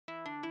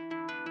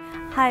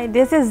Hi,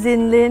 this is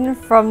Zinlin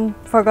from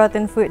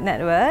Forgotten Food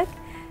Network.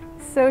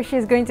 So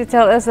she's going to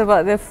tell us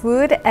about the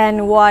food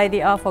and why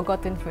they are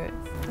forgotten foods.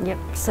 Yep,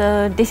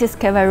 so this is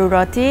kevaru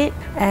roti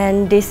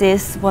and this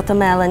is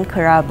watermelon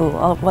kerabu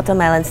or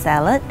watermelon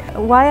salad.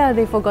 Why are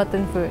they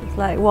forgotten foods?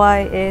 Like,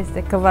 why is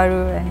the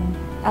kevaru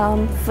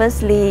and...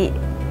 Firstly,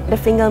 the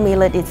finger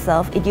millet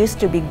itself, it used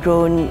to be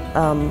grown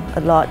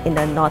a lot in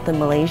the northern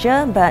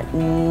Malaysia, but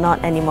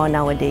not anymore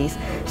nowadays.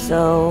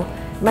 So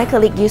my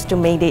colleague used to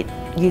make it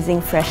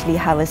using freshly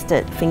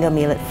harvested finger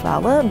millet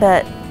flour,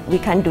 but we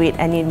can't do it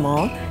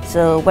anymore.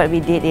 So what we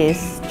did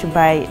is to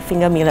buy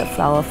finger millet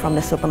flour from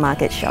the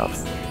supermarket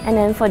shelves. And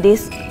then for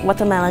this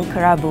watermelon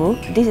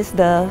kerabu, this is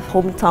the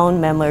hometown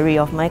memory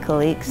of my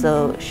colleague,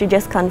 so she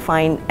just can't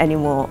find any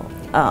more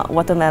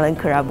watermelon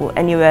kerabu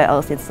anywhere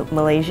else in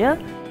Malaysia.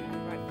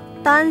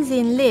 Tan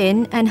Zin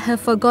Lin and her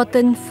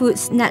Forgotten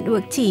Foods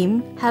Network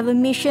team have a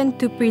mission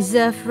to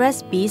preserve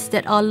recipes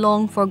that are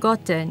long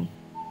forgotten.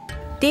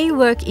 They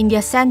work in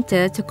their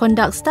center to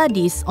conduct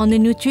studies on the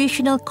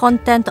nutritional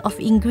content of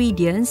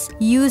ingredients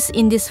used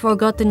in these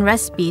forgotten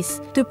recipes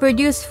to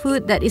produce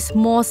food that is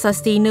more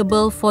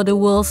sustainable for the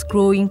world's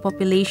growing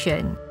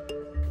population.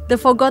 The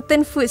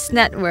Forgotten Foods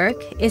Network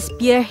is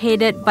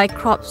spearheaded by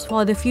Crops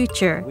for the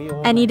Future,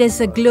 and it is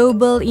a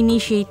global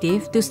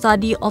initiative to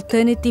study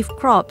alternative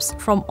crops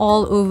from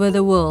all over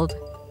the world.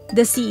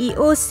 The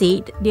CEO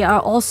said they are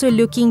also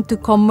looking to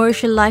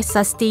commercialize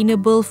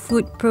sustainable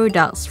food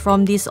products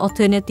from these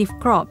alternative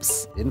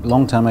crops. A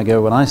long time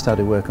ago, when I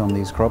started work on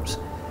these crops,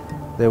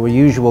 there were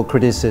usual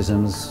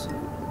criticisms.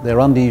 They're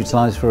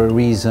underutilized for a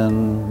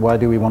reason. Why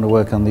do we want to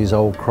work on these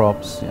old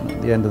crops?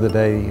 At the end of the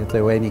day, if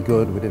they were any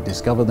good, we'd have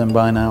discovered them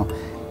by now.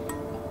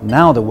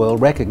 Now the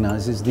world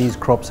recognizes these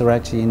crops are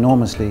actually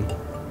enormously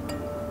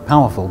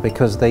powerful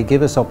because they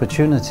give us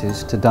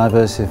opportunities to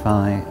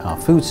diversify our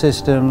food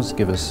systems,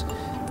 give us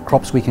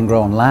crops we can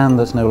grow on land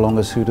that's no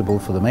longer suitable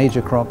for the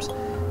major crops,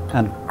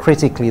 and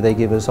critically they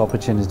give us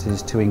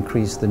opportunities to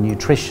increase the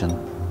nutrition.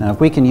 Now if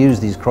we can use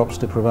these crops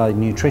to provide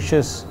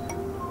nutritious,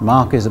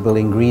 marketable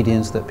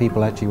ingredients that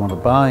people actually want to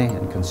buy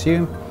and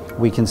consume,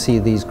 we can see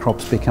these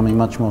crops becoming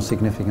much more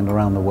significant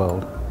around the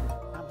world.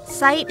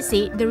 Said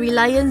said the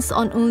reliance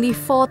on only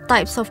 4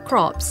 types of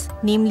crops,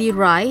 namely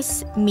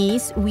rice,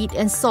 maize, wheat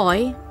and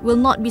soy, will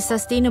not be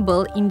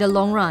sustainable in the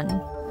long run.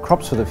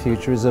 Crops for the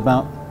future is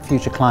about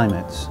future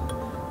climates.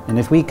 And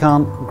if we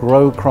can't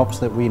grow crops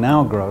that we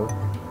now grow,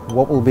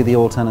 what will be the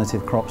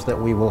alternative crops that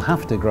we will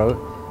have to grow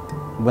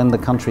when the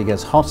country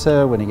gets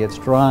hotter, when it gets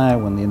drier,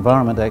 when the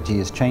environment actually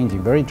is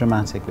changing very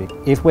dramatically?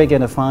 If we're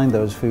going to find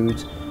those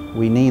foods,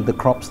 we need the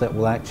crops that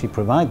will actually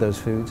provide those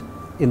foods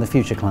in the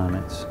future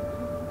climates.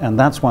 And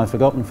that's why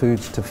Forgotten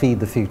Foods to feed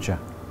the future.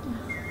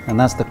 And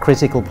that's the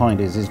critical point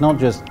is, it's not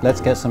just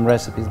let's get some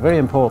recipes, very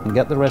important,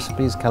 get the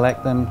recipes,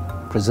 collect them,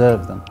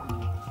 preserve them.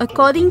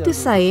 According to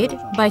Said,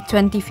 by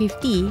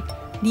 2050,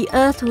 the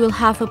Earth will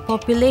have a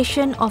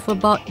population of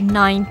about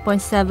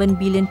 9.7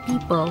 billion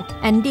people,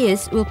 and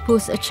this will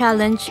pose a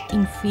challenge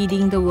in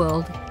feeding the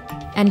world.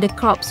 And the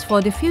Crops for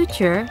the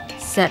Future,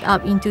 set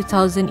up in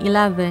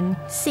 2011,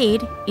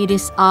 said it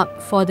is up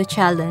for the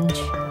challenge.